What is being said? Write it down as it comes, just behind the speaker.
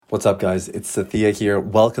What's up, guys? It's Sathia here.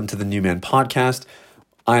 Welcome to the New Man Podcast.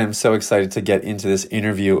 I am so excited to get into this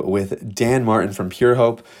interview with Dan Martin from Pure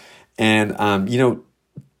Hope. And,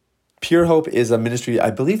 Pure Hope is a ministry,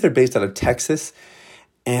 I believe they're based out of Texas.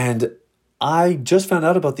 And I just found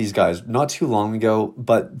out about these guys not too long ago,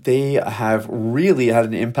 but they have really had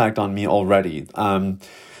an impact on me already.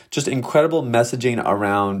 Just incredible messaging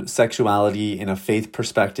around sexuality in a faith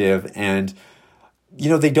perspective, and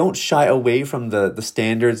they don't shy away from the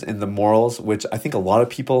standards and the morals, which I think a lot of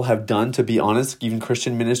people have done, to be honest. Even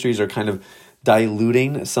Christian ministries are kind of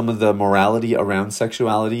diluting some of the morality around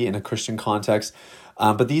sexuality in a Christian context.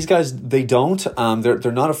 But these guys, they don't.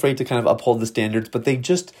 They're not afraid to kind of uphold the standards, but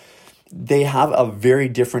they have a very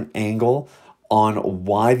different angle on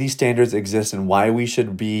why these standards exist and why we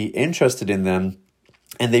should be interested in them.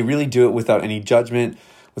 And they really do it without any judgment,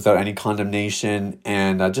 without any condemnation,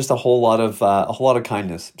 and just a whole lot of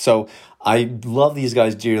kindness. So I love these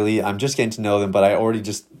guys dearly. I'm just getting to know them, but I already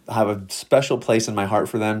just have a special place in my heart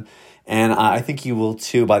for them, and I think you will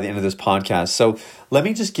too by the end of this podcast. So let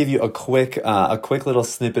me just give you a quick little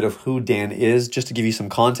snippet of who Dan is, just to give you some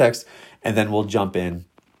context, and then we'll jump in.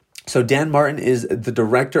 So Dan Martin is the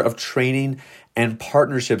Director of Training and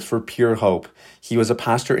Partnerships for Pure Hope. He was a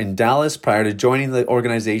pastor in Dallas prior to joining the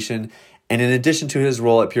organization. And in addition to his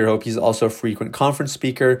role at Pure Hope, he's also a frequent conference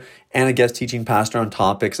speaker and a guest teaching pastor on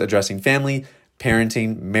topics addressing family,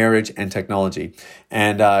 parenting, marriage, and technology.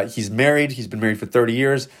 And he's married. He's been married for 30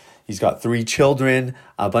 years. He's got 3 children,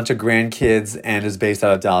 a bunch of grandkids, and is based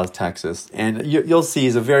out of Dallas, Texas. And you'll see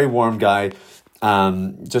he's a very warm guy. He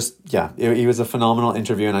was a phenomenal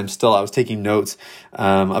interview, and I was taking notes.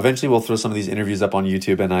 Eventually we'll throw some of these interviews up on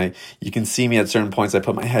YouTube, and you can see me at certain points. I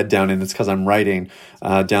put my head down, and it's because I'm writing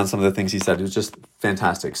down some of the things he said. It was just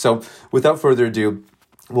fantastic. So without further ado,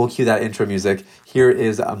 we'll cue that intro music. Here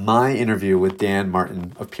is my interview with Dan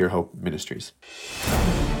Martin of Pure Hope Ministries.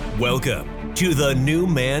 Welcome to the New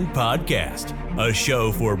Man Podcast, a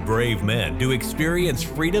show for brave men to experience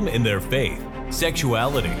freedom in their faith,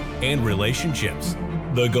 sexuality, and relationships.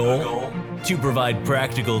 The goal? To provide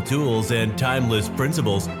practical tools and timeless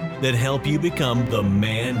principles that help you become the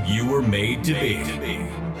man you were made to be.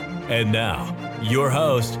 And now, your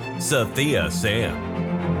host, Sathia Sam.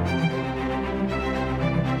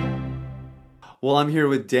 Well, I'm here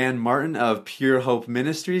with Dan Martin of Pure Hope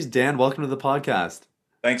Ministries. Dan, welcome to the podcast.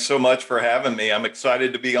 Thanks so much for having me. I'm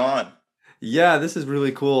excited to be on. Yeah, this is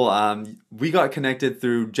really cool. We got connected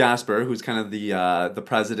through Jasper, who's kind of the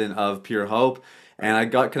president of Pure Hope, and I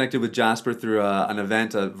got connected with Jasper through an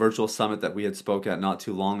event, a virtual summit that we had spoke at not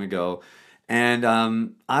too long ago, and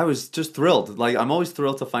I was just thrilled. Like, I'm always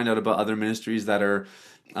thrilled to find out about other ministries that are,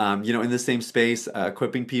 in the same space,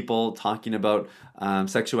 equipping people, talking about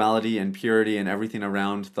sexuality and purity and everything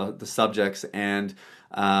around the subjects. And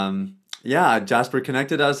Jasper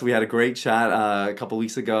connected us. We had a great chat a couple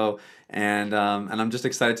weeks ago. And I'm just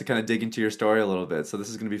excited to kind of dig into your story a little bit. So this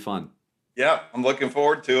is going to be fun. Yeah, I'm looking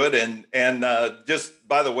forward to it. And just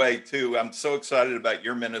by the way, too, I'm so excited about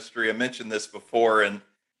your ministry. I mentioned this before, and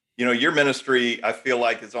your ministry, I feel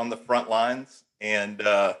like, is on the front lines, and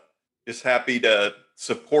just happy to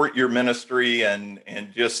support your ministry and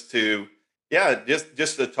just to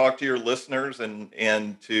talk to your listeners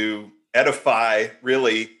and to edify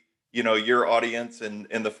really your audience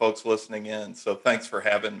and the folks listening in. So thanks for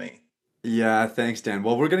having me. Yeah, thanks, Dan.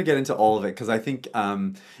 Well, we're going to get into all of it because I think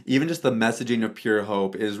even just the messaging of Pure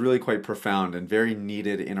Hope is really quite profound and very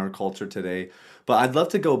needed in our culture today. But I'd love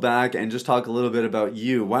to go back and just talk a little bit about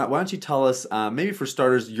you. Why don't you tell us, maybe for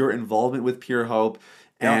starters, your involvement with Pure Hope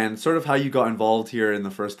and sort of how you got involved here in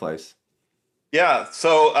the first place? Yeah,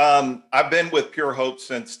 so I've been with Pure Hope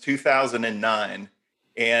since 2009,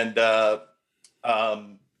 and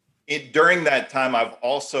during that time, I've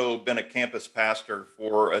also been a campus pastor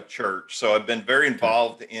for a church. So I've been very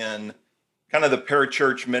involved in kind of the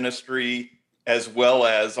parachurch ministry, as well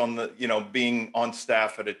as being on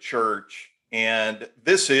staff at a church. And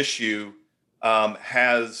this issue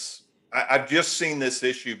I've just seen this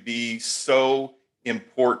issue be so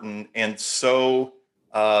important and so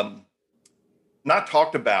not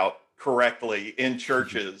talked about correctly in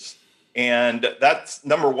churches. And that's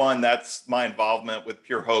number one, that's my involvement with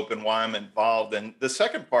Pure Hope and why I'm involved. And the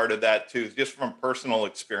second part of that, too, is just from personal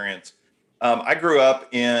experience. I grew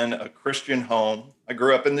up in a Christian home. I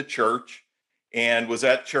grew up in the church and was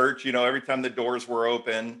at church, every time the doors were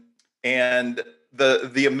open. And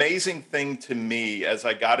the amazing thing to me as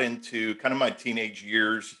I got into kind of my teenage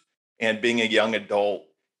years and being a young adult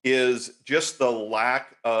is just the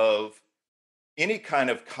lack of any kind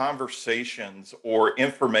of conversations or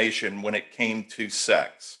information when it came to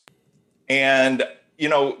sex. And,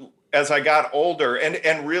 as I got older,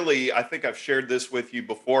 and really, I think I've shared this with you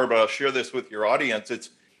before, but I'll share this with your audience.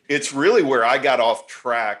 It's really where I got off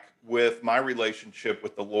track with my relationship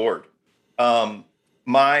with the Lord. Um,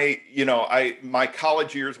 my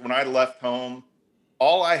college years, when I left home,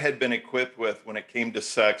 all I had been equipped with when it came to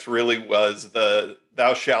sex really was the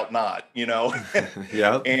 "thou shalt not,"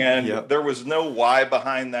 Yep. and Yep. there was no why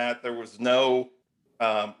behind that. There was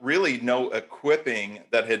really no equipping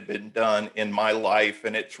that had been done in my life.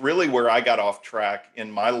 And it's really where I got off track in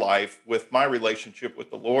my life with my relationship with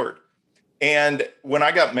the Lord. And when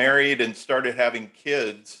I got married and started having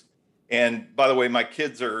kids, and by the way, my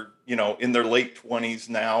kids are, in their late 20s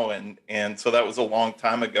now. And so that was a long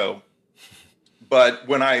time ago. But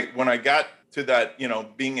when I got to that,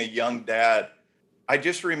 being a young dad, I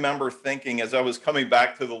just remember thinking as I was coming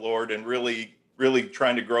back to the Lord and really, really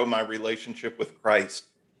trying to grow my relationship with Christ,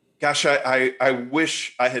 gosh, I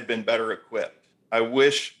wish I had been better equipped. I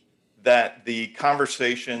wish that the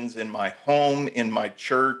conversations in my home, in my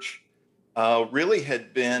church, really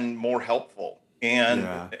had been more helpful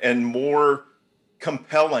Yeah. and more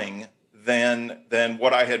compelling than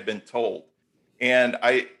what I had been told. And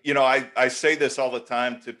I say this all the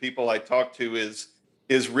time to people I talk to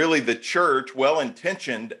is really the church, well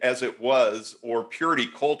intentioned as it was, or purity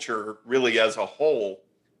culture really as a whole,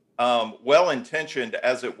 well intentioned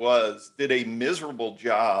as it was, did a miserable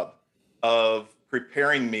job of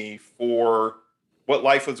preparing me for what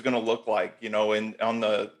life was going to look like, and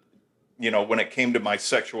when it came to my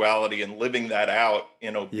sexuality and living that out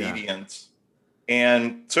in Yeah. obedience.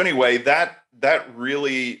 And so anyway, that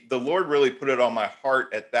really, the Lord really put it on my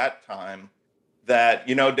heart at that time that,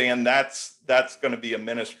 Dan, that's going to be a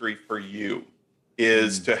ministry for you,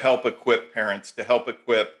 is Mm. to help equip parents, to help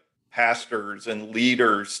equip pastors and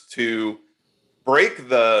leaders to break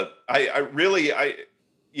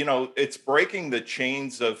it's breaking the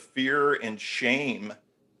chains of fear and shame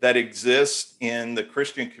that exist in the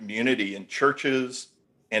Christian community, in churches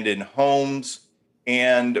and in homes.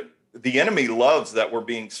 And the enemy loves that we're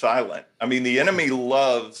being silent. I mean, the enemy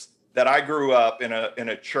loves that I grew up in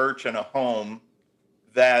a church and a home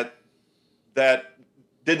that that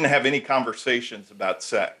didn't have any conversations about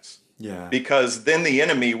sex, Yeah. because then the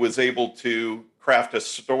enemy was able to craft a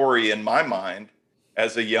story in my mind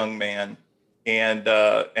as a young man,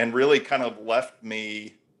 and really kind of left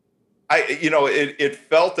me. It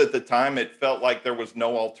felt at the time, it felt like there was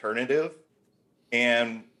no alternative.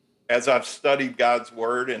 And as I've studied God's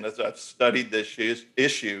word and as I've studied this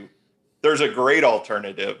issue, there's a great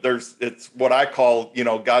alternative. It's what I call,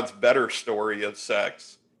 God's better story of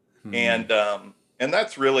sex. Hmm. And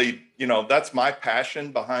that's really, that's my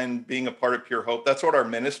passion behind being a part of Pure Hope. That's what our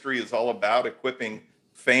ministry is all about: equipping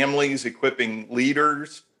families, equipping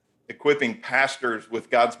leaders, equipping pastors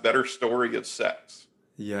with God's better story of sex.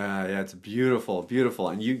 Yeah, yeah, it's beautiful, beautiful.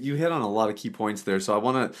 And you hit on a lot of key points there. So I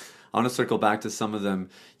want to circle back to some of them.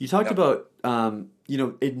 You talked Yep. about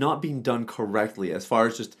it not being done correctly as far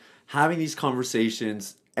as just having these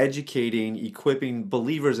conversations, educating, equipping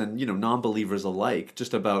believers and non-believers alike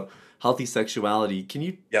just about healthy sexuality. Can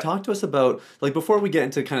you Yep. talk to us about, like, before we get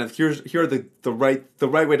into kind of here are the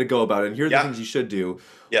right way to go about it, and here are the Yeah. things you should do.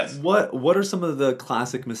 Yes. What are some of the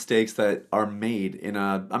classic mistakes that are made in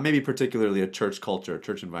maybe particularly a church culture,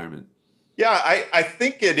 church environment? Yeah, I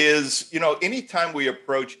think it is, anytime we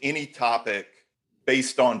approach any topic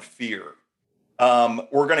based on fear,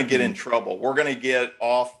 we're going to get in Mm. trouble. We're going to get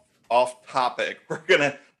off topic. We're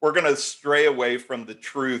going to stray away from the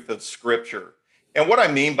truth of Scripture. And what I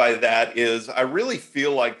mean by that is, I really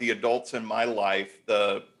feel like the adults in my life,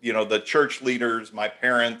 the church leaders, my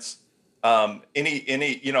parents,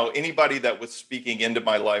 anybody that was speaking into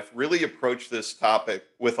my life, really approached this topic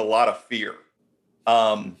with a lot of fear.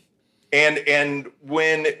 Um, and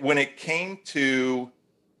when it came to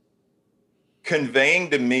conveying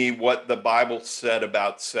to me what the Bible said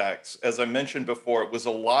about sex, as I mentioned before, it was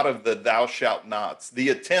a lot of the "thou shalt nots," the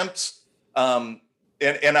attempts, and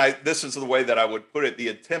this is the way that I would put it: the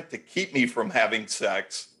attempt to keep me from having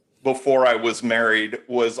sex before I was married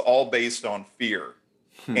was all based on fear.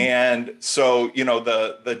 Hmm. And so,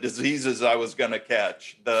 the diseases I was going to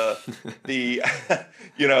catch, the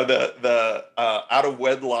out of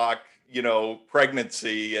wedlock,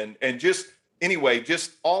 pregnancy, and just anyway,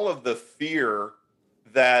 just all of the fear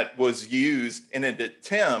that was used in an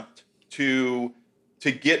attempt to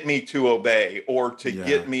get me to obey, or to Yeah.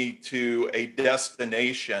 get me to a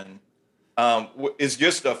destination, is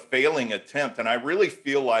just a failing attempt. And I really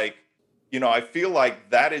feel like,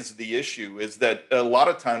 that is the issue, is that a lot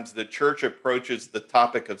of times the church approaches the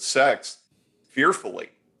topic of sex fearfully.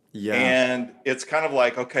 Yeah. And it's kind of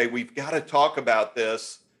like, okay, we've got to talk about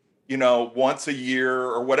this, once a year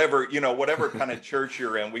or whatever, whatever kind of church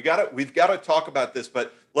you're in. We've got to talk about this,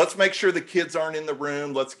 but let's make sure the kids aren't in the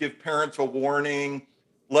room. Let's give parents a warning.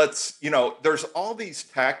 There's all these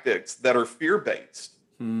tactics that are fear-based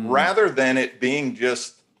rather than it being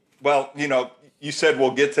just, well, you said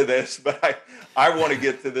we'll get to this, but I want to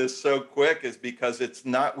get to this so quick is because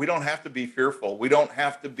we don't have to be fearful. We don't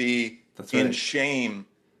have to be in shame.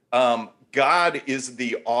 God is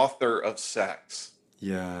the author of sex.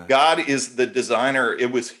 Yeah. God is the designer.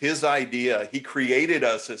 It was his idea. He created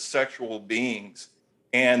us as sexual beings,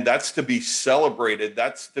 and that's to be celebrated.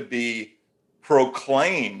 That's to be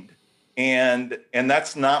proclaimed. And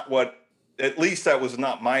that's not what, at least that was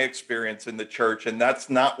not my experience in the church. And that's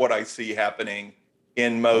not what I see happening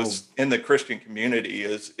in the Christian community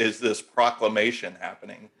is this proclamation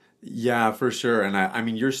happening. Yeah, for sure. And I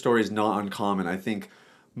mean, your story is not uncommon. I think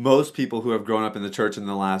most people who have grown up in the church in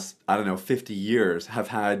the last, 50 years have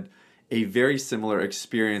had a very similar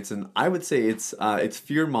experience. And I would say it's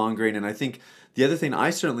fear mongering. And I think the other thing I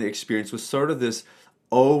certainly experienced was sort of this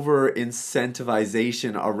over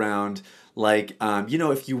incentivization around like,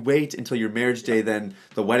 if you wait until your marriage day, then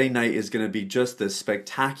the wedding night is going to be just this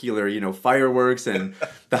spectacular, fireworks and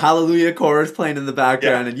the Hallelujah chorus playing in the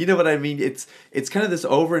background. Yeah. And you know what I mean? It's kind of this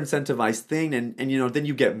over incentivized thing. And then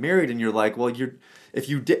you get married and you're like, well, if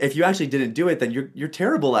you actually didn't do it, then you're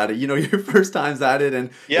terrible at it. Your first time's at it,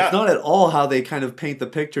 and it's not at all how they kind of paint the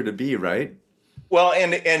picture to be, right? Well,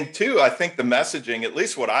 and two, I think the messaging, at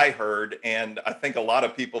least what I heard, and I think a lot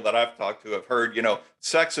of people that I've talked to have heard,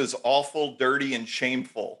 sex is awful, dirty, and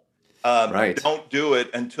shameful. Right. Don't do it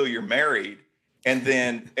until you're married. And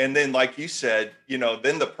then, like you said,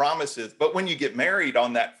 then the promise is, but when you get married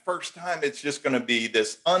on that first time, it's just going to be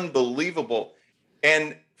this unbelievable.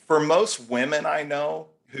 And for most women I know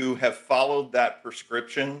who have followed that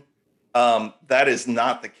prescription, that is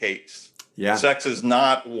not the case. Yeah. Sex is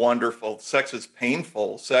not wonderful. Sex is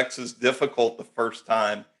painful. Sex is difficult the first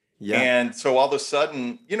time. Yeah. And so all of a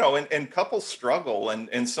sudden, and couples struggle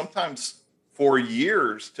and sometimes for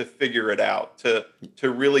years to figure it out, to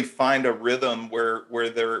really find a rhythm where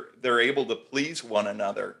they're able to please one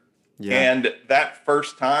another. Yeah. And that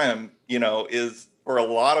first time, is for a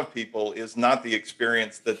lot of people is not the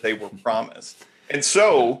experience that they were promised. And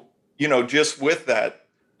so, just with that,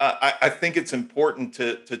 I think it's important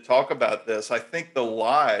to talk about this. I think the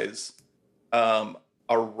lies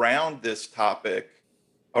around this topic,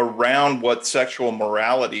 around what sexual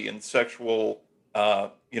morality and sexual,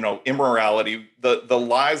 immorality, the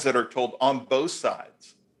lies that are told on both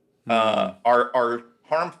sides are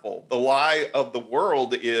harmful. The lie of the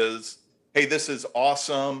world is, hey, this is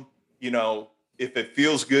awesome. If it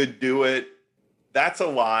feels good, do it. That's a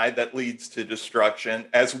lie that leads to destruction,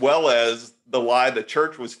 as well as the lie the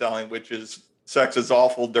church was telling, which is sex is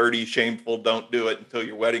awful, dirty, shameful, don't do it until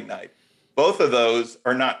your wedding night. Both of those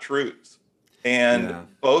are not truths. And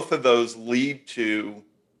both of those lead to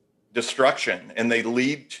destruction, and they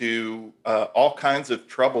lead to all kinds of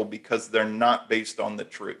trouble because they're not based on the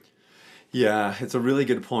truth. Yeah, it's a really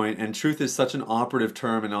good point. And truth is such an operative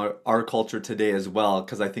term in our culture today as well,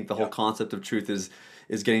 because I think the whole concept of truth is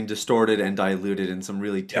getting distorted and diluted in some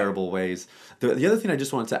really terrible ways. The other thing I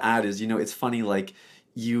just wanted to add is, it's funny, like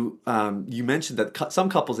you mentioned that some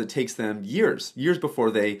couples, it takes them years before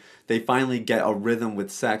they finally get a rhythm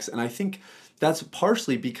with sex. And I think that's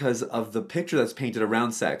partially because of the picture that's painted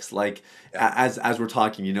around sex. Like as we're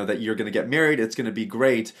talking, that you're going to get married, it's going to be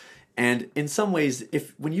great. And in some ways,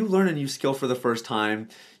 when you learn a new skill for the first time,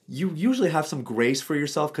 you usually have some grace for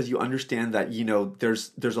yourself because you understand that,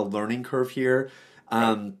 there's a learning curve here.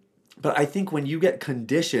 But I think when you get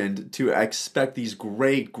conditioned to expect these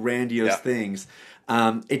great, grandiose things,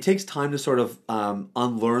 it takes time to sort of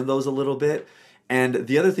unlearn those a little bit. And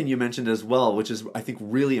the other thing you mentioned as well, which is I think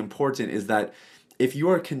really important, is that if you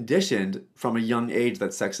are conditioned from a young age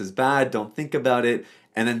that sex is bad, don't think about it,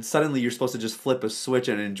 and then suddenly you're supposed to just flip a switch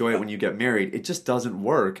and enjoy it when you get married, it just doesn't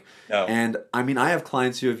work. No. And I mean, I have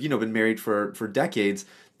clients who have been married for decades,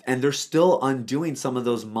 and they're still undoing some of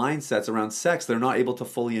those mindsets around sex. They're not able to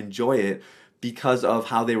fully enjoy it because of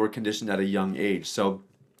how they were conditioned at a young age. So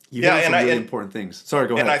you have some really important things. Sorry,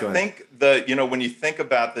 go ahead. And I think when you think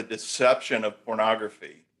about the deception of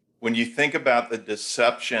pornography, when you think about the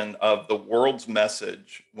deception of the world's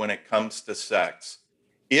message when it comes to sex,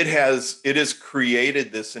 it has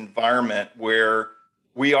created this environment where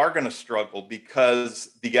we are going to struggle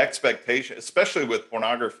because the expectation, especially with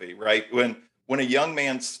pornography, right? When a young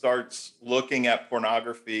man starts looking at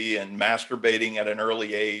pornography and masturbating at an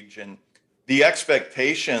early age, and the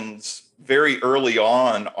expectations very early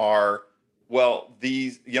on are, well,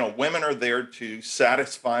 these, women are there to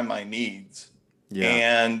satisfy my needs. Yeah.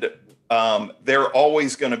 And they're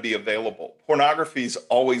always going to be available. Pornography is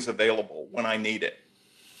always available when I need it.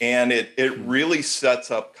 And it really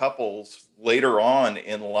sets up couples later on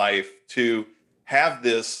in life to have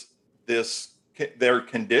they're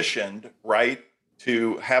conditioned, right,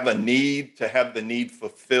 to have a need, to have the need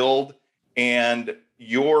fulfilled. And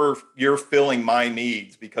you're filling my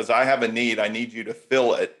needs because I have a need. I need you to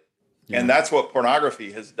fill it. Yeah. And that's what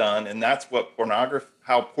pornography has done. And that's what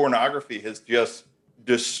how pornography has just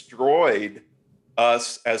destroyed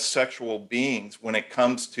us as sexual beings when it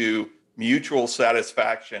comes to mutual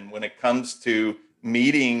satisfaction, when it comes to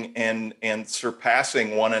meeting and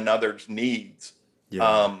surpassing one another's needs.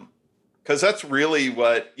 Yeah. Because that's really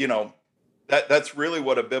what, that's really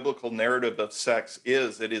what a biblical narrative of sex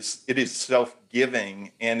is. It is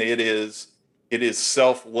self-giving, and it is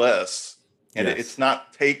selfless, and yes. It's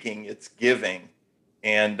not taking, it's giving.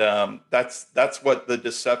 And that's what the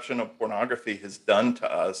deception of pornography has done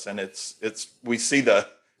to us. And we see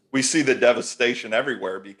the devastation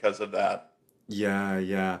everywhere because of that. Yeah,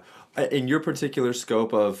 yeah. In your particular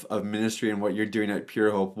scope of ministry and what you're doing at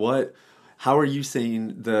Pure Hope, how are you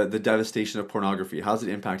seeing the devastation of pornography? How's it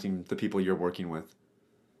impacting the people you're working with?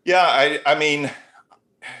 Yeah, I mean,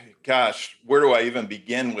 gosh, where do I even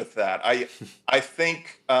begin with that? I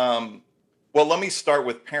think, well, let me start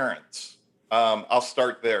with parents. I'll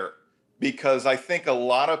start there because I think a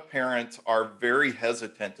lot of parents are very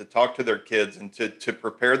hesitant to talk to their kids and to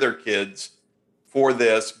prepare their kids for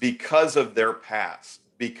this because of their past,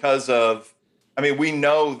 we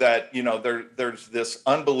know that, there's this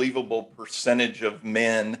unbelievable percentage of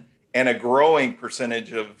men and a growing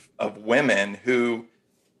percentage of women who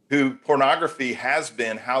pornography has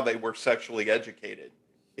been how they were sexually educated,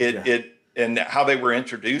 and how they were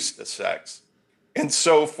introduced to sex. And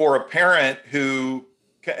so for a parent who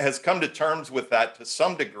has come to terms with that to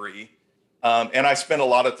some degree, and I spend a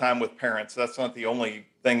lot of time with parents, that's not the only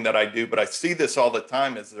thing that I do, but I see this all the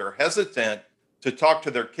time, is they're hesitant to talk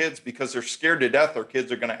to their kids because they're scared to death their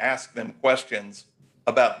kids are going to ask them questions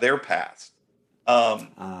about their past.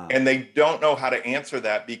 And they don't know how to answer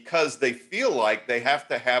that because they feel like they have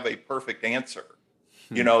to have a perfect answer.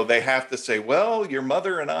 They have to say, well, your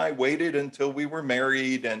mother and I waited until we were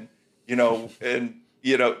married, and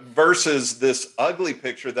versus this ugly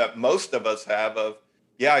picture that most of us have of,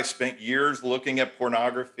 I spent years looking at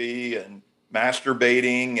pornography and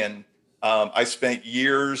masturbating, and I spent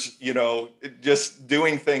years, just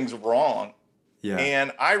doing things wrong. Yeah.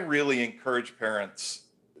 And I really encourage parents,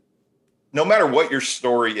 no matter what your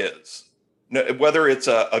story is, whether it's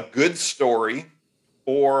a good story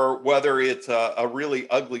or whether it's a really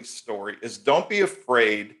ugly story, is don't be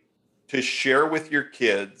afraid to share with your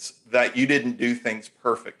kids that you didn't do things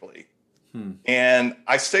perfectly. And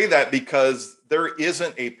I say that because there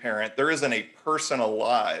isn't a person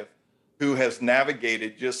alive who has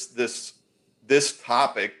navigated just this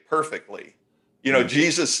topic perfectly.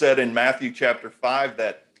 Jesus said in Matthew chapter 5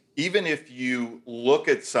 that even if you look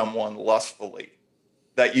at someone lustfully,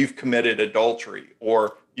 that you've committed adultery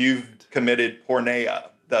or you've committed porneia,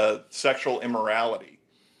 the sexual immorality.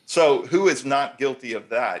 So who is not guilty of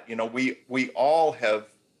that? We all have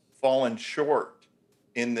fallen short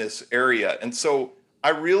in this area. And so I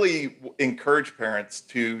really encourage parents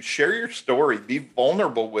to share your story, be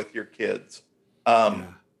vulnerable with your kids.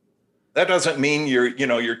 That doesn't mean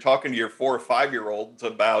you're talking to your 4 or 5-year-olds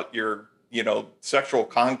about your, sexual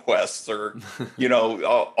conquests or,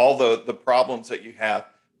 all the problems that you have.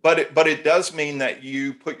 But it does mean that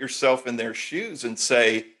you put yourself in their shoes and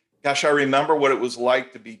say, gosh, I remember what it was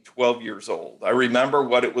like to be 12 years old. I remember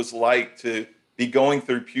what it was like to be going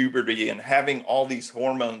through puberty and having all these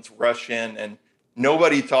hormones rush in and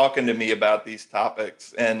nobody talking to me about these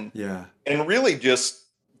topics. And really just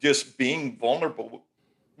being vulnerable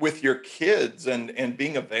with your kids and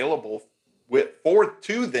being available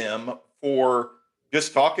to them for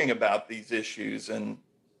just talking about these issues. And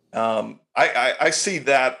I see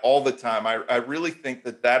that all the time. I really think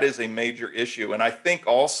that is a major issue. And I think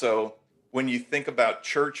also when you think about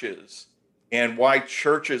churches and why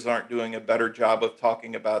churches aren't doing a better job of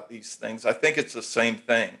talking about these things, I think it's the same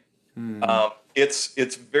thing.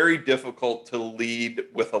 It's very difficult to lead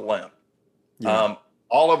with a limp.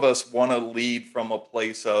 All of us want to lead from a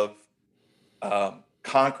place of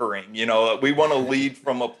conquering. We want to lead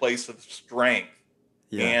from a place of strength.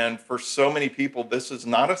 And for so many people, this is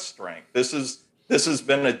not a strength. This has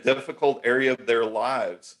been a difficult area of their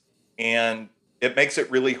lives, and it makes it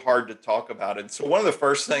really hard to talk about it. And so one of the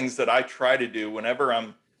first things that I try to do whenever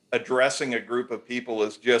I'm addressing a group of people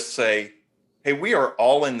is just say, hey, we are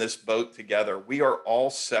all in this boat together. We are all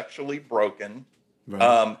sexually broken.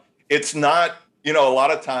 Right. It's not, a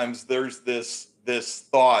lot of times there's this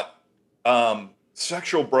thought,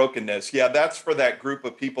 sexual brokenness. Yeah, that's for that group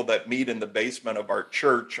of people that meet in the basement of our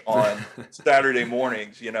church on Saturday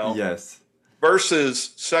mornings, Yes.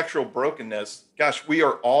 versus sexual brokenness. Gosh, we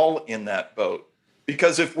are all in that boat,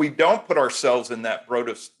 because if we don't put ourselves in that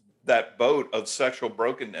boat of sexual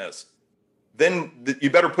brokenness, then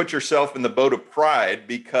you better put yourself in the boat of pride,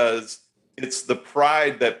 because it's the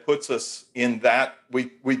pride that puts us in that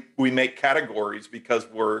we make categories because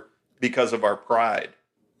of our pride.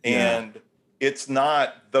 Yeah. And it's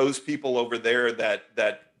not those people over there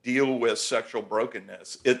that deal with sexual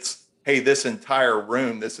brokenness. It's, hey, this entire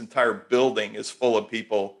room, this entire building is full of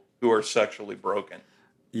people who are sexually broken.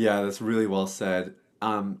 Yeah, that's really well said.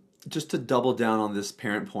 Just to double down on this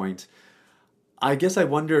parent point, I guess I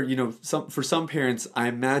wonder, for some parents, I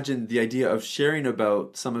imagine the idea of sharing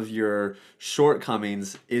about some of your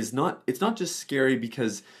shortcomings it's not just scary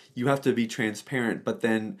because you have to be transparent, but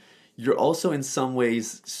then you're also in some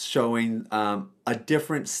ways showing a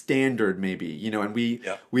different standard, maybe, and we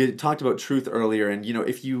had talked about truth earlier, and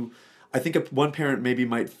I think one parent maybe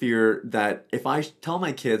might fear that if I tell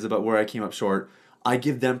my kids about where I came up short, I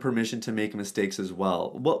give them permission to make mistakes as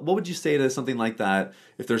well. What would you say to something like that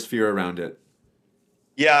if there's fear around it?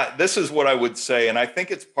 Yeah, this is what I would say, and I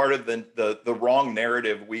think it's part of the wrong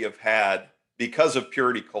narrative we have had because of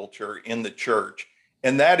purity culture in the church,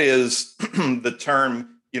 and that is the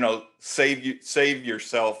term, save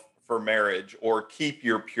yourself for marriage or keep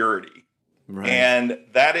your purity. Right. And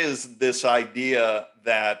that is this idea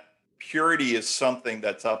that purity is something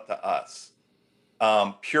that's up to us.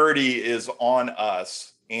 Purity is on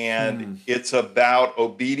us, and it's about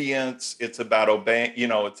obedience. It's about obeying,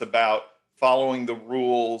 it's about following the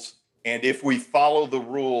rules. And if we follow the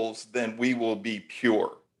rules, then we will be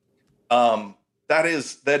pure. That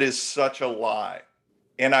is such a lie.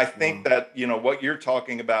 And I think that, what you're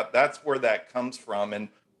talking about, that's where that comes from. And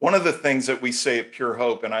one of the things that we say at Pure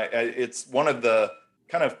Hope, and it's one of the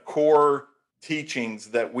kind of core teachings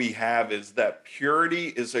that we have, is that purity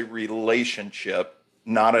is a relationship,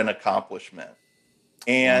 not an accomplishment.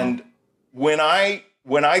 And when I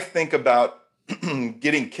think about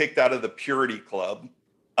getting kicked out of the Purity Club,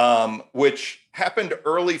 which happened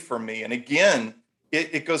early for me, and again,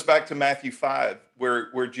 it goes back to Matthew 5,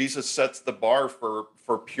 where Jesus sets the bar for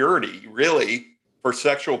purity, really, for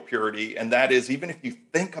sexual purity, and that is, even if you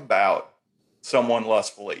think about someone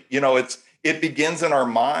lustfully, it begins in our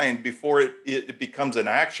mind before it becomes an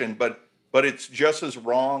action, but it's just as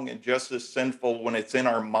wrong and just as sinful when it's in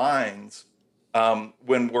our minds,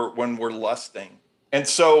 when we're lusting. And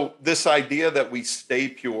so this idea that we stay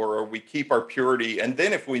pure or we keep our purity, and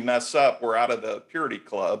then if we mess up, we're out of the Purity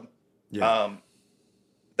Club. Yeah.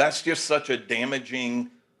 That's just such a damaging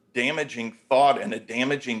thought and a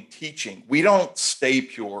damaging teaching. We don't stay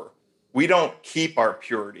pure. We don't keep our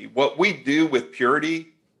purity. What we do with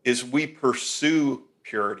purity is we pursue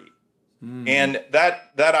purity. And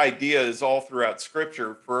that idea is all throughout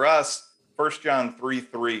Scripture. For us, 1 John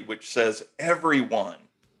 3:3, which says, everyone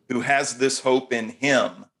who has this hope in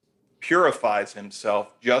him purifies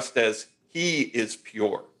himself just as he is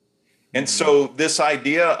pure. And so this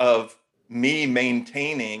idea of me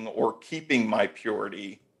maintaining or keeping my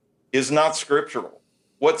purity is not scriptural.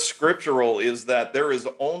 What's scriptural is that there is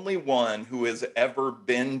only one who has ever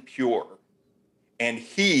been pure, and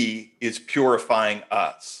he is purifying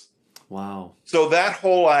us. Wow. So that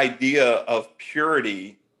whole idea of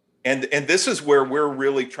purity, and this is where we're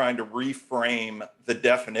really trying to reframe the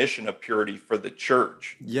definition of purity for the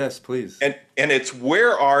church. Yes, please. And it's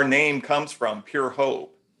where our name comes from, Pure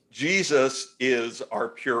Hope. Jesus is our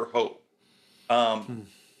pure hope.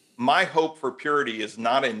 My hope for purity is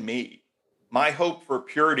not in me. My hope for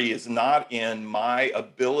purity is not in my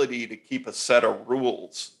ability to keep a set of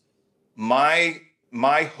rules. My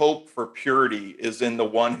hope for purity is in the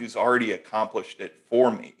one who's already accomplished it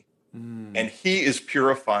for me. And he is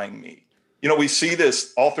purifying me. We see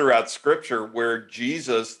this all throughout Scripture where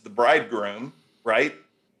Jesus, the bridegroom, right,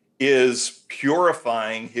 is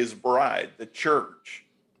purifying his bride, the church.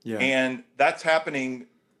 Yeah. And that's happening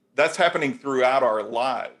throughout our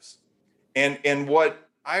lives. And what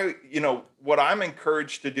I'm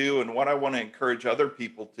encouraged to do, and what I want to encourage other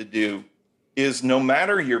people to do, is no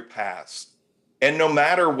matter your past and no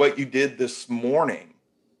matter what you did this morning,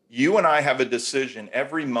 you and I have a decision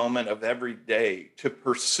every moment of every day to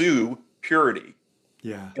pursue purity.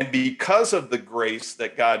 Yeah. And because of the grace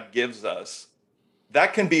that God gives us,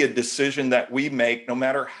 that can be a decision that we make no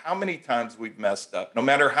matter how many times we've messed up, no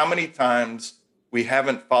matter how many times we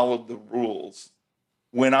haven't followed the rules.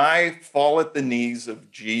 When I fall at the knees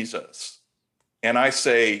of Jesus and I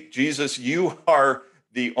say, Jesus, you are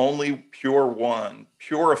the only pure one,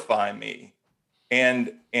 purify me.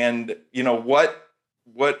 And you know what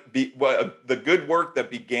the good work that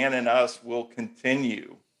began in us will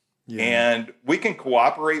continue. Yeah. And we can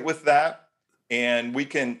cooperate with that. And we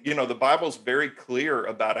can, the Bible's very clear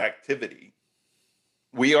about activity.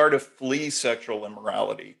 We are to flee sexual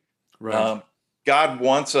immorality. Right. God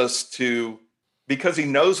wants us to, because he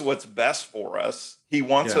knows what's best for us, he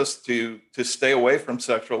wants us to stay away from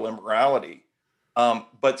sexual immorality.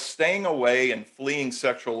 But staying away and fleeing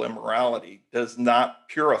sexual immorality does not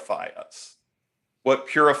purify us. What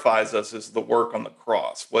purifies us is the work on the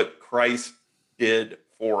cross, what Christ did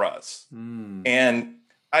for us. And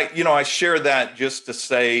I share that just to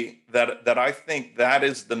say that I think that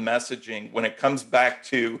is the messaging when it comes back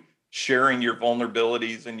to sharing your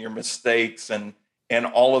vulnerabilities and your mistakes and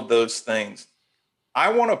all of those things.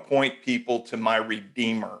 I want to point people to my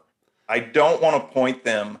Redeemer. I don't want to point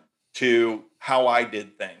them to how I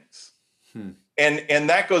did things. And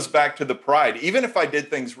that goes back to the pride. Even if I did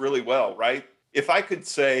things really well, right? If I could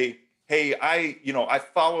say, hey, I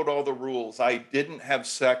followed all the rules. I didn't have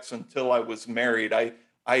sex until I was married.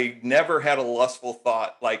 I never had a lustful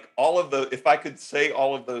thought. Like if I could say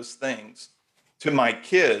all of those things to my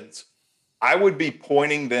kids, I would be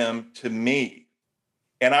pointing them to me.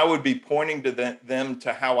 And I would be pointing to them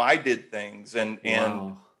to how I did things and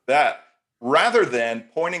that, rather than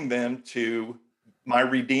pointing them to my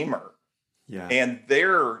Redeemer and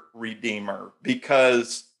their Redeemer,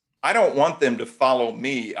 because I don't want them to follow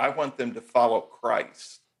me. I want them to follow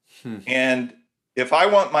Christ. And if I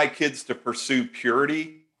want my kids to pursue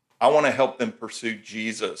purity, I want to help them pursue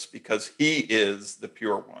Jesus because he is the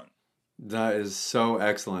pure one. That is so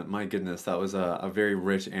excellent. My goodness, that was a very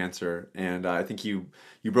rich answer. And I think you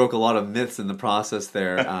broke a lot of myths in the process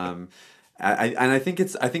there. I think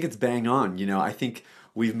it's bang on. I think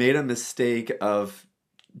we've made a mistake of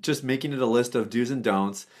just making it a list of do's and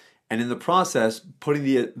don'ts, and in the process, putting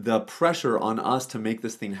the pressure on us to make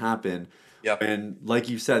this thing happen. Yep. And like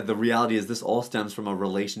you said, the reality is this all stems from a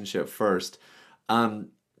relationship first. I'd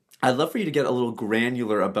love for you to get a little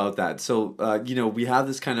granular about that. So, we have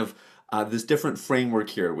this kind of this different framework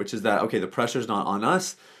here, which is that, okay, the pressure's not on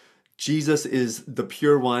us. Jesus is the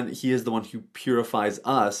pure one. He is the one who purifies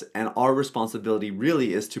us. And our responsibility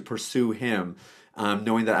really is to pursue him,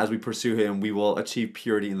 knowing that as we pursue him, we will achieve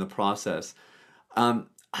purity in the process.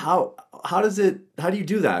 How do you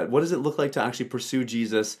do that? What does it look like to actually pursue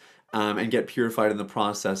Jesus and get purified in the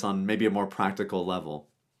process on maybe a more practical level?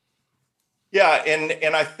 Yeah,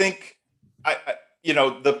 and I think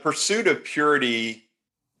the pursuit of purity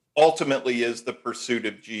ultimately is the pursuit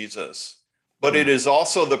of Jesus, but it is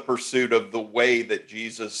also the pursuit of the way that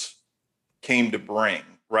Jesus came to bring,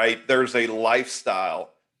 right? There's a lifestyle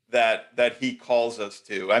that he calls us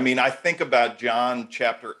to. I mean, I think about John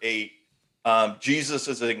chapter 8,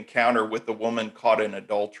 Jesus' encounter with the woman caught in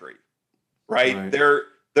adultery, right?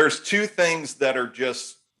 There's two things that are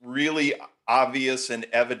just really obvious and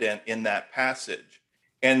evident in that passage.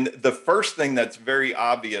 And the first thing that's very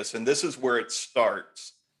obvious, and this is where it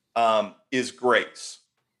starts, is grace.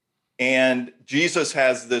 And Jesus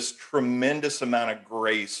has this tremendous amount of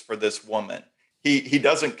grace for this woman. He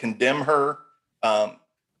doesn't condemn her.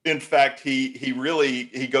 In fact,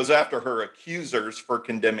 he goes after her accusers for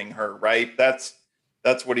condemning her, right? That's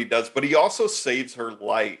what he does. But he also saves her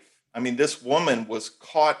life. I mean, this woman was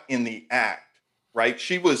caught in the act, right?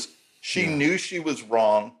 She knew she was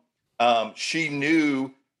wrong. She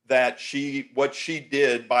knew that what she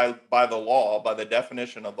did by the law, by the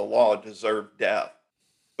definition of the law, deserved death.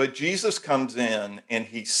 But Jesus comes in and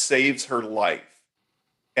he saves her life.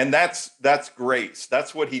 And that's grace.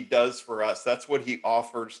 That's what he does for us. That's what he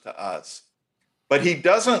offers to us. But he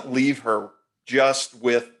doesn't leave her just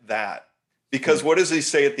with that. Because what does he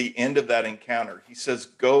say at the end of that encounter? He says,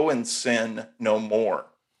 go and sin no more.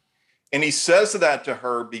 And he says that to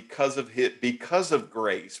her because of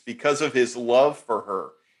grace, because of his love for her.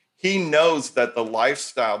 He knows that the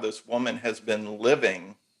lifestyle this woman has been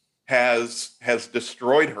living has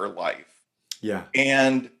destroyed her life. Yeah.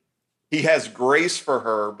 And he has grace for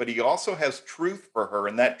her, but he also has truth for her.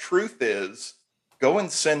 And that truth is, go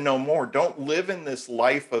and sin no more. Don't live in this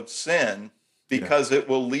life of sin because it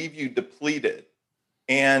will leave you depleted.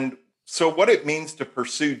 And so what it means to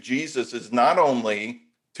pursue Jesus is not only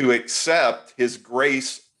to accept his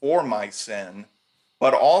grace for my sin,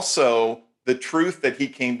 but also the truth that he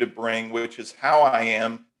came to bring, which is how I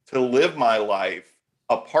am to live my life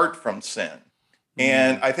apart from sin.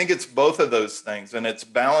 And I think it's both of those things, and it's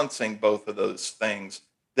balancing both of those things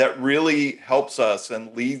that really helps us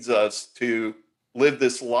and leads us to live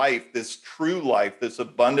this life, this true life, this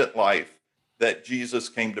abundant life that Jesus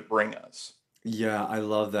came to bring us. Yeah, I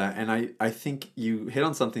love that. And I think you hit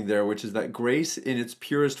on something there, which is that grace in its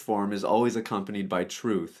purest form is always accompanied by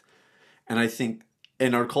truth. And I think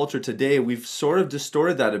in our culture today, we've sort of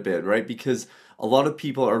distorted that a bit, right? Because a lot of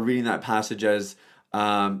people are reading that passage as,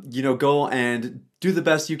 go and do the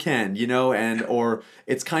best you can, or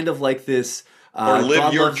it's kind of like this. Or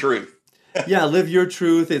live your truth. Yeah, live your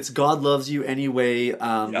truth. It's God loves you anyway.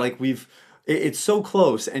 Like it's so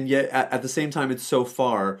close, and yet at the same time, it's so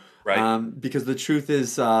far. Right. Because the truth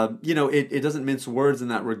is, it doesn't mince words in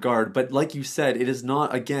that regard. But like you said, it is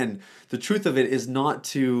not, again, the truth of it is not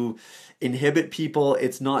to inhibit people.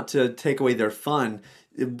 It's not to take away their fun.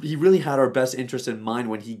 He really had our best interest in mind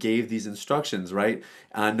when he gave these instructions, right?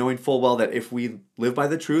 Knowing full well that if we live by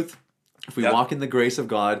the truth, if we walk in the grace of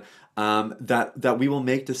God, that we will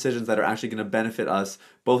make decisions that are actually going to benefit us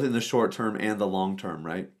both in the short term and the long term,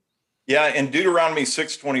 right? Yeah, in Deuteronomy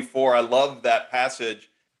 6:24, I love that passage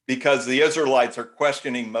because the Israelites are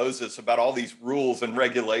questioning Moses about all these rules and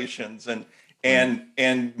regulations,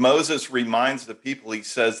 and Moses reminds the people, he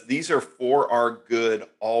says, these are for our good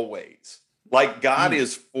always. Like God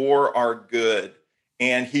is for our good,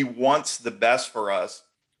 and he wants the best for us.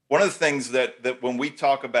 One of the things that when we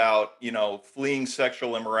talk about, fleeing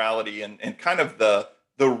sexual immorality and kind of the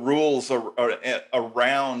rules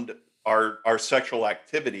around our sexual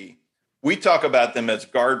activity, we talk about them as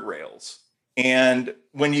guardrails. And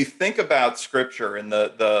when you think about Scripture and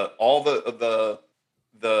all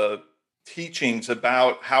the teachings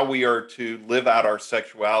about how we are to live out our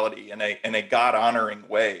sexuality in a God-honoring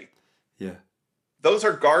way, those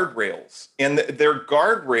are guardrails. And they're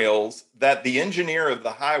guardrails that the engineer of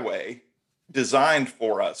the highway designed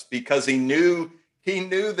for us because he knew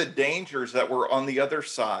the dangers that were on the other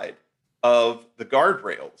side of the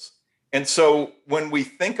guardrails. And so when we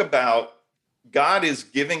think about God is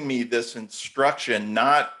giving me this instruction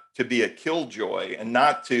not to be a killjoy and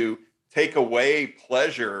not to take away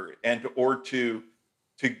pleasure or to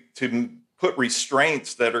put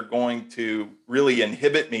restraints that are going to really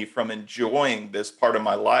inhibit me from enjoying this part of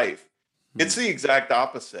my life. It's the exact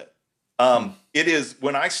opposite. It is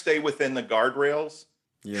when I stay within the guardrails,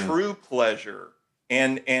 true pleasure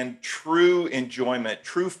and true enjoyment,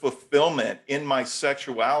 true fulfillment in my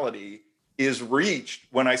sexuality is reached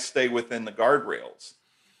when I stay within the guardrails.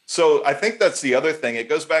 So I think that's the other thing. It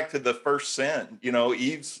goes back to the first sin,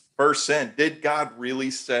 Eve's first sin. Did God really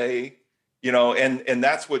say, and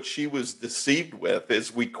that's what she was deceived with,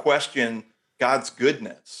 is we question God's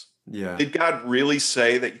goodness. Yeah. Did God really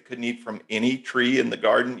say that you couldn't eat from any tree in the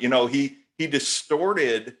garden? He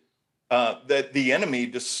distorted, that the enemy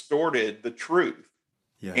distorted the truth.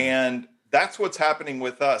 Yeah. And that's what's happening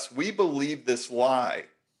with us. We believe this lie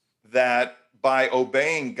that by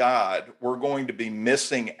obeying God, we're going to be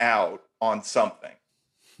missing out on something.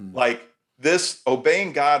 Like this,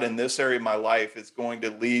 obeying God in this area of my life is going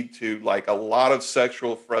to lead to like a lot of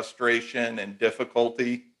sexual frustration and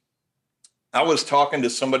difficulty. I was talking to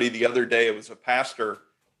somebody the other day, it was a pastor,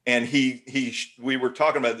 and we were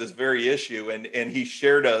talking about this very issue, and he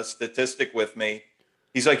shared a statistic with me.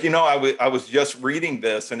 He's like, I was just reading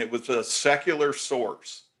this, and it was a secular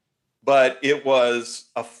source, but it was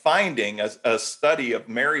a finding, a study of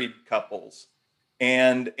married couples.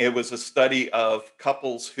 And it was a study of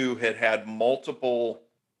couples who had multiple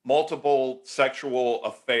sexual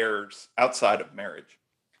affairs outside of marriage.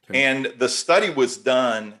 Okay. And the study was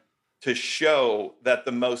done to show that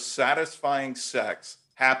the most satisfying sex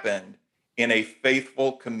happened in a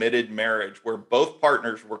faithful, committed marriage where both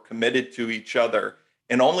partners were committed to each other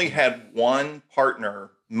and only had one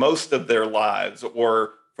partner most of their lives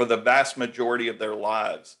or for the vast majority of their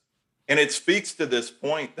lives. And it speaks to this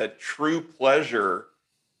point that true pleasure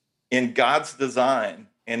in God's design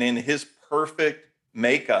and in his perfect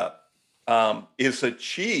makeup is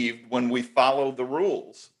achieved when we follow the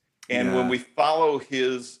rules and when we follow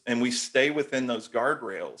and we stay within those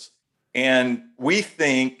guardrails. And we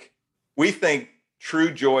think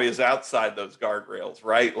true joy is outside those guardrails,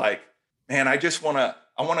 right? Like, man, I want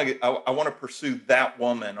to pursue that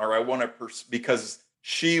woman, or I want to because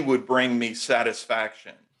she would bring me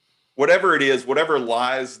satisfaction. Whatever it is, whatever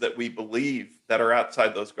lies that we believe that are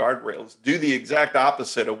outside those guardrails, do the exact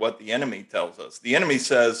opposite of what the enemy tells us. The enemy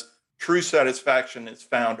says true satisfaction is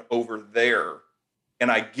found over there. And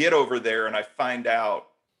I get over there and I find out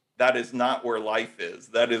that is not where life is.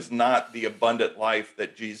 That is not the abundant life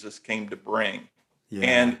that Jesus came to bring.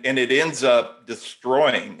 Yeah. And it ends up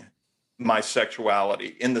destroying my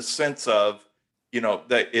sexuality in the sense of,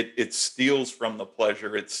 that it steals from the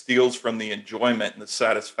pleasure, it steals from the enjoyment and the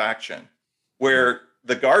satisfaction. Yeah. Where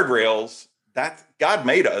the guardrails, that God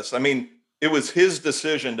made us. I mean, it was his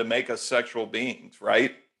decision to make us sexual beings,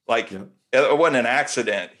 right? Like, Yep. it wasn't an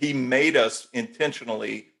accident. He made us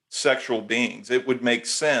intentionally sexual beings. It would make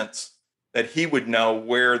sense that he would know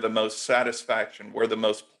where the most satisfaction, where the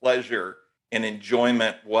most pleasure and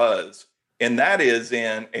enjoyment was. And that is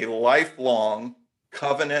in a lifelong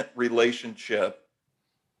covenant relationship,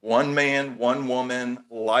 one man, one woman,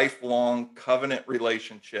 lifelong covenant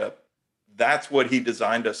relationship. That's what he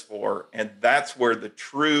designed us for. And that's where the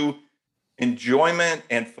true enjoyment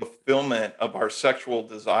and fulfillment of our sexual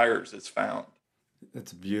desires is found.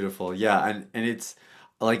 It's beautiful. Yeah, and it's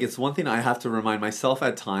like it's one thing I have to remind myself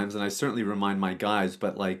at times, and I certainly remind my guys,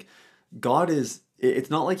 but like God is it's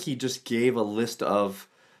not like he just gave a list of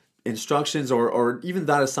instructions or even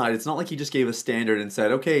that aside, it's not like he just gave a standard and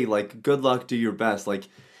said, "Okay, like good luck, do your best." Like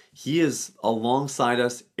he is alongside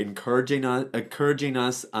us, encouraging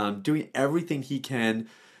us, doing everything he can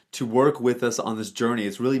to work with us on this journey.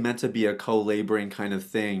 It's really meant to be a co-laboring kind of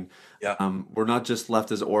thing. Yeah. We're not just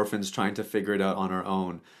left as orphans trying to figure it out on our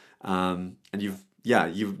own. And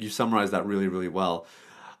you summarized that really, really well.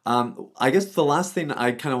 I guess the last thing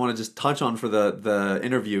I kind of want to just touch on for the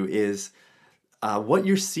interview is what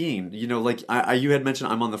you're seeing. Like you had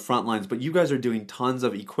mentioned, I'm on the front lines, but you guys are doing tons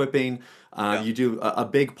of equipping. Yeah. You do a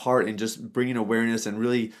big part in just bringing awareness and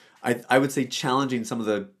really, I would say, challenging some of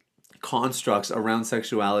the constructs around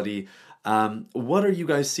sexuality. What are you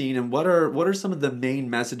guys seeing, and what are some of the main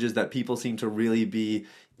messages that people seem to really be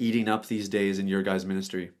eating up these days in your guys'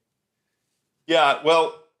 ministry? Yeah,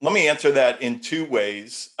 well, let me answer that in two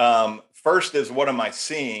ways. First is, what am I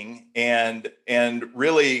seeing? And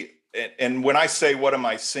really, and when I say what am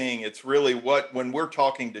I seeing, it's really when we're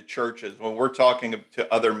talking to churches, when we're talking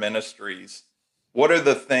to other ministries, what are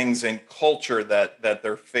the things in culture that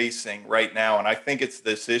they're facing right now? And I think it's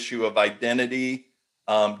this issue of identity,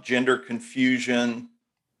 gender confusion,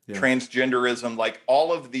 Yeah. transgenderism, like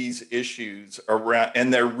all of these issues around,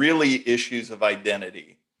 and they're really issues of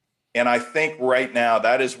identity. And I think right now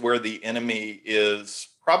that is where the enemy is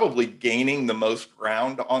probably gaining the most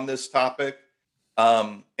ground on this topic.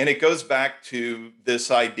 And it goes back to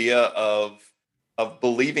this idea of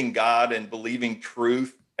believing God and believing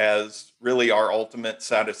truth as really our ultimate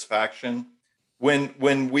satisfaction.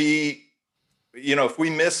 When we, if we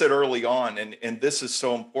miss it early on, and this is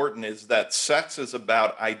so important, is that sex is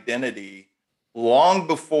about identity long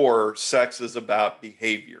before sex is about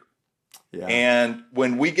behavior. Yeah. And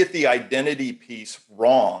when we get the identity piece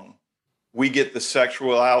wrong, we get the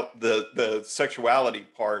sexuality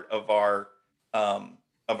part of our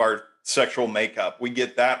sexual makeup. We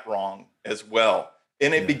get that wrong as well.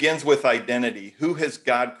 And it begins with identity. Who has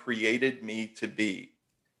God created me to be?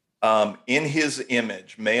 In his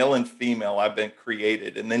image, male and female, I've been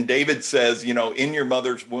created. And then David says, in your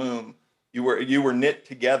mother's womb, you were knit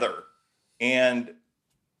together. And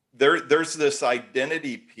there's this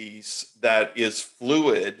identity piece that is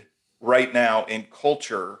fluid right now in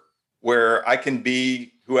culture, where I can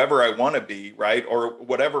be whoever I want to be, right? Or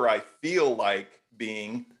whatever I feel like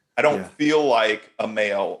being. I don't feel like a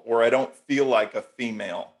male, or I don't feel like a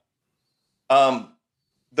female.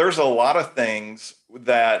 There's a lot of things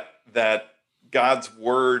that God's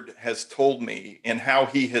word has told me and how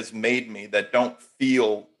he has made me that don't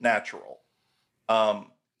feel natural.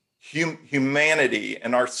 Humanity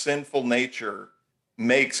and our sinful nature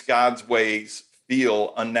makes God's ways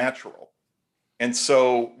feel unnatural. And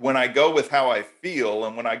so when I go with how I feel,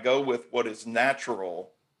 and when I go with what is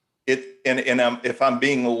natural, if I'm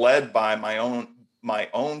being led by my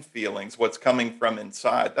own feelings, what's coming from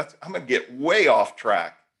inside, I'm gonna get way off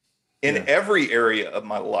track in every area of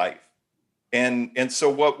my life. And so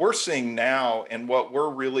what we're seeing now, and what we're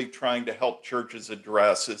really trying to help churches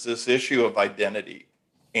address, is this issue of identity.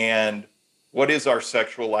 And what is our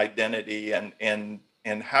sexual identity,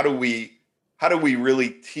 and how do we really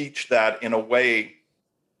teach that in a way,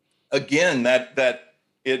 again, that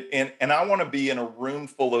it, and I want to be in a room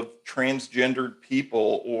full of transgendered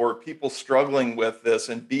people or people struggling with this,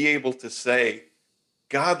 and be able to say,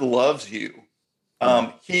 God loves you.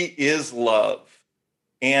 He is love.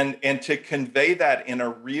 And to convey that in a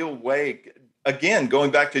real way, again,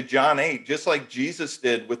 going back to John 8, just like Jesus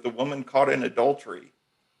did with the woman caught in adultery.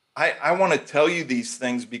 I want to tell you these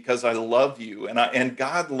things because I love you, and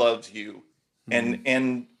God loves you.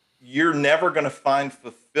 And you're never going to find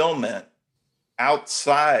fulfillment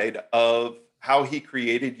outside of how he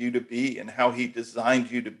created you to be and how he designed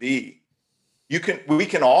you to be. we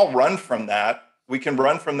can all run from that. We can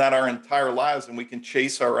run from that our entire lives, and we can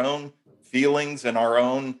chase our own feelings and our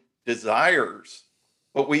own desires.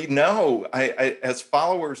 But we know, as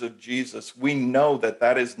followers of Jesus, we know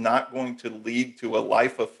that is not going to lead to a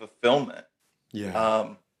life of fulfillment. Yeah.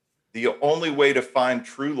 The only way to find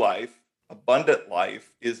true life, abundant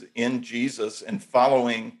life, is in Jesus and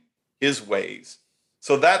following his ways.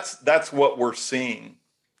 So that's what we're seeing.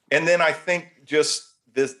 And then I think just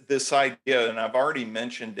this idea, and I've already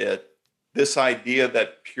mentioned it, this idea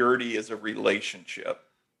that purity is a relationship.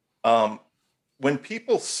 When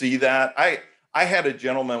people see that, I had a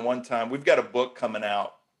gentleman one time, we've got a book coming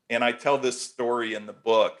out, and I tell this story in the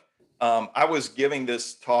book. I was giving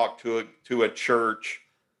this talk to a church,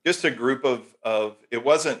 just a group of, it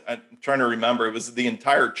wasn't, I'm trying to remember, it was the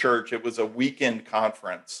entire church. It was a weekend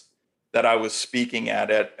conference that I was speaking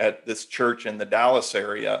at this church in the Dallas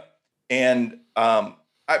area. And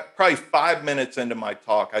probably 5 minutes into my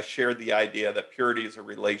talk, I shared the idea that purity is a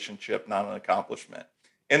relationship, not an accomplishment.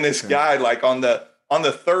 And this guy, like on the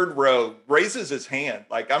third row, raises his hand.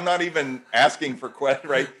 Like, I'm not even asking for questions,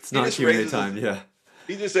 right? It's not Q&A time, yeah.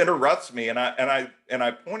 He just interrupts me, and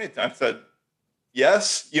I pointed to him. I said,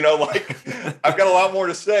 yes, like I've got a lot more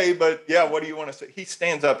to say, but yeah, what do you want to say? He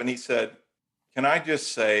stands up and he said, can I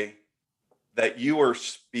just say that you are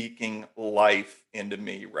speaking life into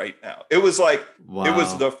me right now? It was like, wow. It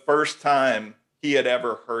was the first time he had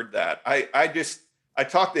ever heard that. I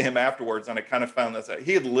talked to him afterwards, and I kind of found that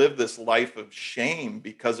he had lived this life of shame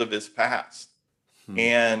because of his past.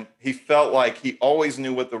 And he felt like he always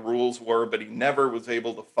knew what the rules were, but he never was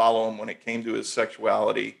able to follow them when it came to his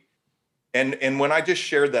sexuality. And when I just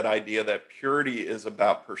shared that idea that purity is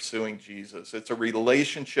about pursuing Jesus, it's a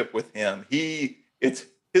relationship with him.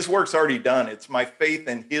 His work's already done. It's my faith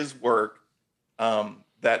in his work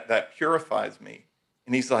that purifies me.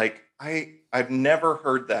 And he's like, I've never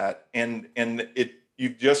heard that. And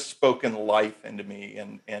you've just spoken life into me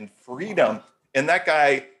and freedom. And that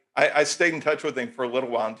guy, I stayed in touch with him for a little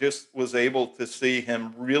while and just was able to see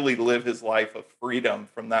him really live his life of freedom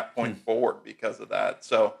from that point forward because of that.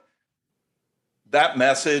 So that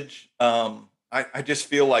message, I just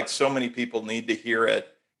feel like so many people need to hear it.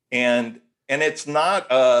 And it's not,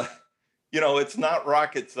 it's not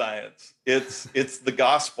rocket science. It's the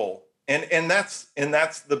gospel. And that's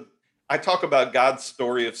I talk about God's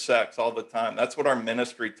story of sex all the time. That's what our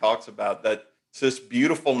ministry talks about, that it's this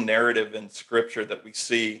beautiful narrative in Scripture that we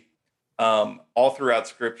see all throughout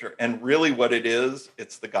Scripture. And really what it is,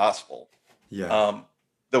 it's the gospel. Yeah.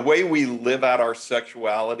 The way we live out our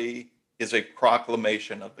sexuality is a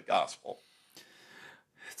proclamation of the gospel.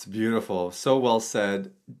 It's beautiful. So well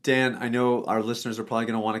said. Dan, I know our listeners are probably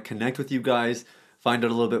going to want to connect with you guys, find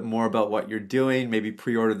out a little bit more about what you're doing, maybe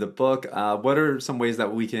pre-order the book. What are some ways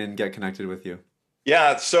that we can get connected with you?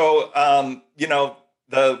 Yeah. So,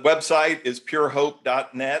 the website is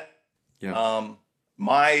purehope.net. Yeah.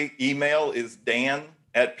 My email is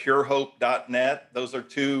dan@purehope.net. Those are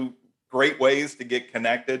two great ways to get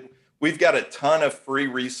connected. We've got a ton of free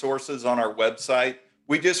resources on our website.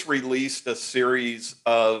 We just released a series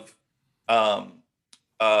of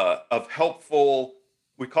helpful,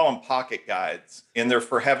 we call them pocket guides, and they're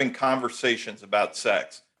for having conversations about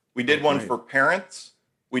sex. We did one for parents.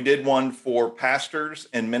 We did one for pastors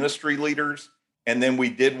and ministry leaders. And then we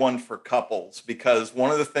did one for couples, because one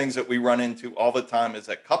of the things that we run into all the time is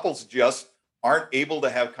that couples just aren't able to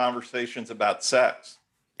have conversations about sex.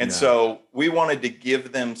 And so we wanted to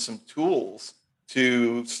give them some tools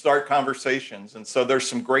to start conversations. And so there's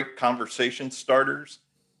some great conversation starters.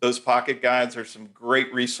 Those pocket guides are some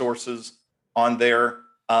great resources on there.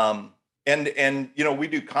 And we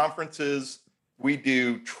do conferences, we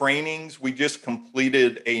do trainings. We just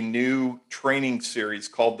completed a new training series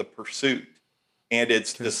called The Pursuit. And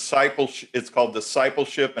it's discipleship. It's called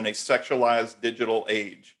Discipleship in a Sexualized Digital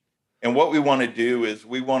Age. And what we want to do is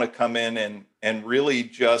we want to come in and really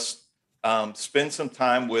just spend some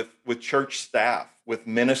time with church staff, with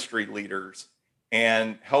ministry leaders,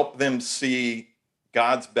 and help them see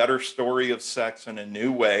God's better story of sex in a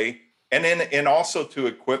new way. And also to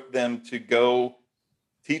equip them to go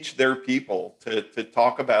teach their people to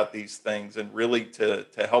talk about these things and really to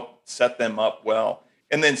help set them up well.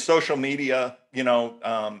 And then social media,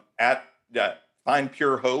 at Find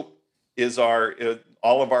Pure Hope is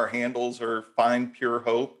all of our handles are Find Pure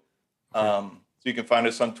Hope. So you can find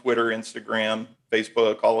us on Twitter, Instagram,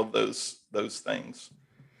 Facebook, all of those things.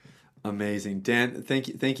 Amazing. Dan,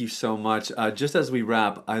 thank you so much. Just as we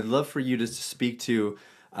wrap, I'd love for you to speak to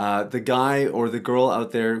the guy or the girl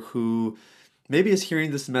out there who maybe is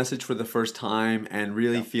hearing this message for the first time and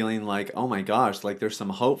really feeling like, oh my gosh, like there's some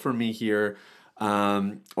hope for me here.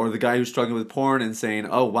 or the guy who's struggling with porn and saying,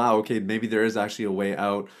 "Oh wow, okay, maybe there is actually a way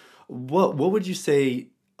out." What would you say?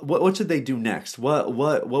 What should they do next? What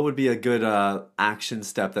would be a good action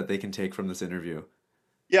step that they can take from this interview?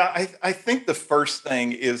 Yeah, I think the first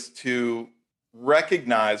thing is to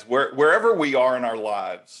recognize wherever we are in our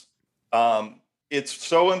lives. It's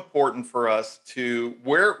so important for us to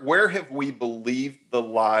where have we believed the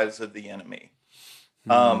lies of the enemy?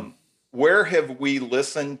 Where have we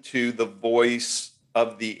listened to the voice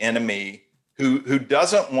of the enemy who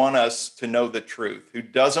doesn't want us to know the truth, who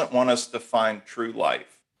doesn't want us to find true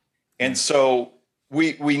life? And so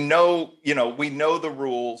we know, we know the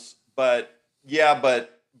rules, but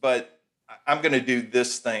I'm going to do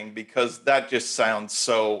this thing because that just sounds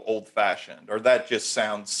so old-fashioned, or that just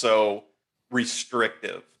sounds so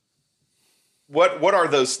restrictive. What are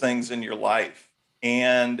those things in your life?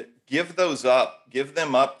 And give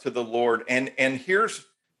them up to the Lord. And here's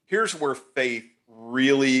where faith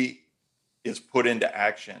really is put into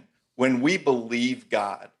action. When we believe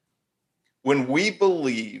God, when we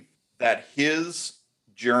believe that his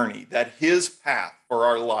journey, that his path for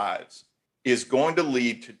our lives is going to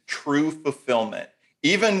lead to true fulfillment,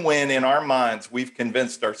 even when in our minds we've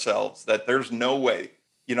convinced ourselves that there's no way,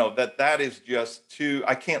 that is just too,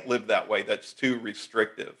 I can't live that way, that's too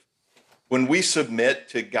restrictive. When we submit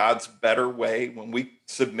to God's better way, when we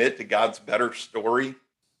submit to God's better story,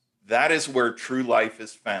 that is where true life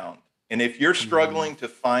is found. And if you're struggling to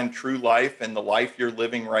find true life in the life you're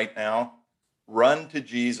living right now, run to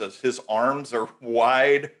Jesus. His arms are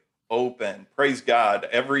wide open. Praise God.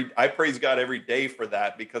 I praise God every day for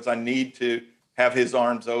that, because I need to have his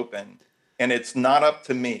arms open. And it's not up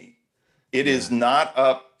to me. It is not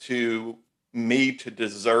up to me to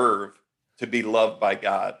deserve to be loved by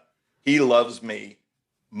God. He loves me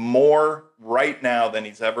more right now than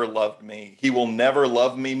he's ever loved me. He will never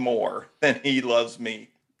love me more than he loves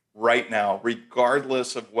me right now,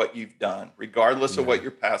 regardless of what you've done, regardless of what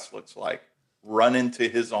your past looks like. Run into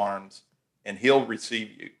his arms and he'll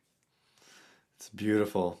receive you. It's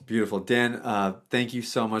beautiful, beautiful. Dan, thank you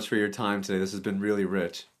so much for your time today. This has been really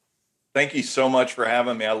rich. Thank you so much for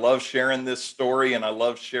having me. I love sharing this story, and I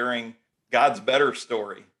love sharing God's better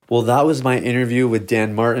story. Well, that was my interview with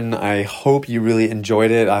Dan Martin. I hope you really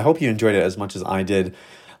enjoyed it. I hope you enjoyed it as much as I did.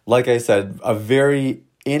 Like I said, a very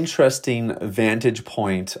interesting vantage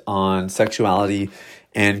point on sexuality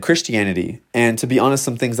and Christianity. And to be honest,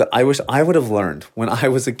 some things that I wish I would have learned when I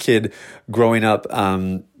was a kid growing up.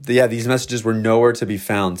 These messages were nowhere to be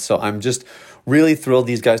found. So I'm just really thrilled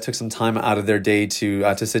these guys took some time out of their day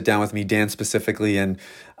to sit down with me, Dan specifically, and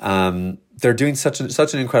they're doing such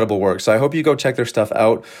an incredible work. So I hope you go check their stuff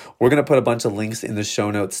out. We're going to put a bunch of links in the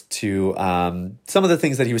show notes to some of the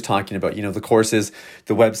things that he was talking about, the courses,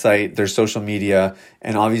 the website, their social media.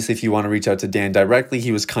 And obviously, if you want to reach out to Dan directly,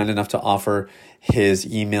 he was kind enough to offer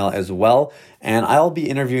his email as well. And I'll be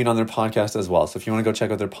interviewing on their podcast as well. So if you want to go check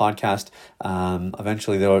out their podcast,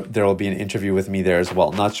 eventually there will be an interview with me there as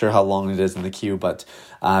well. Not sure how long it is in the queue, but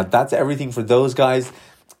that's everything for those guys.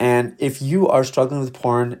 And if you are struggling with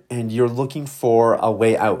porn and you're looking for a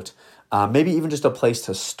way out, maybe even just a place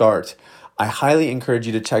to start, I highly encourage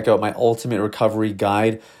you to check out my Ultimate Recovery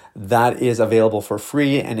Guide. That is available for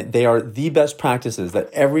free, and they are the best practices that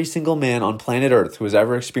every single man on planet Earth who has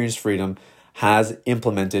ever experienced freedom has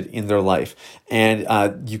implemented in their life. And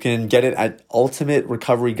you can get it at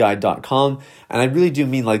ultimaterecoveryguide.com. And I really do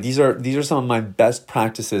mean, these are some of my best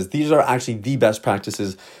practices. These are actually the best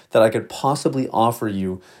practices that I could possibly offer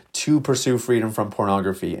you to pursue freedom from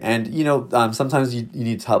pornography. And, sometimes you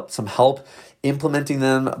need some help implementing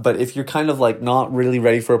them. But if you're kind of not really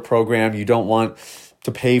ready for a program, you don't want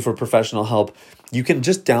to pay for professional help, you can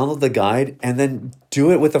just download the guide and then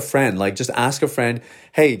do it with a friend. Just ask a friend,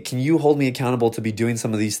 hey, can you hold me accountable to be doing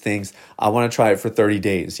some of these things? I want to try it for 30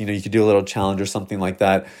 days. You could do a little challenge or something like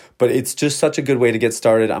that. But it's just such a good way to get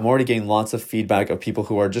started. I'm already getting lots of feedback of people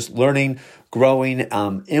who are just learning, growing,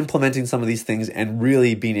 implementing some of these things and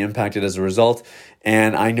really being impacted as a result.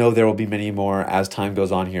 And I know there will be many more as time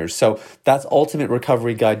goes on here. So that's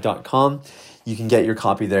ultimaterecoveryguide.com. You can get your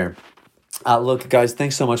copy there. Look, guys,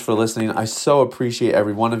 thanks so much for listening. I so appreciate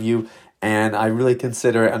every one of you, and I really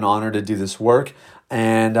consider it an honor to do this work,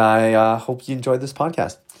 and I hope you enjoyed this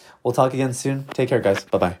podcast. We'll talk again soon. Take care, guys.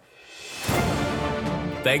 Bye-bye.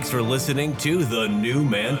 Thanks for listening to the New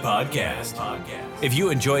Man Podcast. If you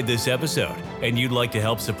enjoyed this episode and you'd like to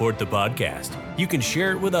help support the podcast, you can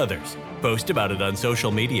share it with others, post about it on social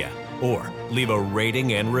media, or leave a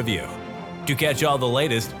rating and review. To catch all the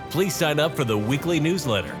latest, please sign up for the weekly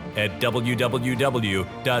newsletter at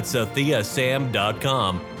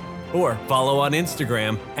www.sathiyasam.com. or follow on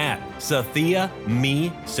Instagram at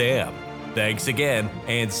SathiaMeSam. Thanks again,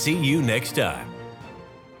 and see you next time.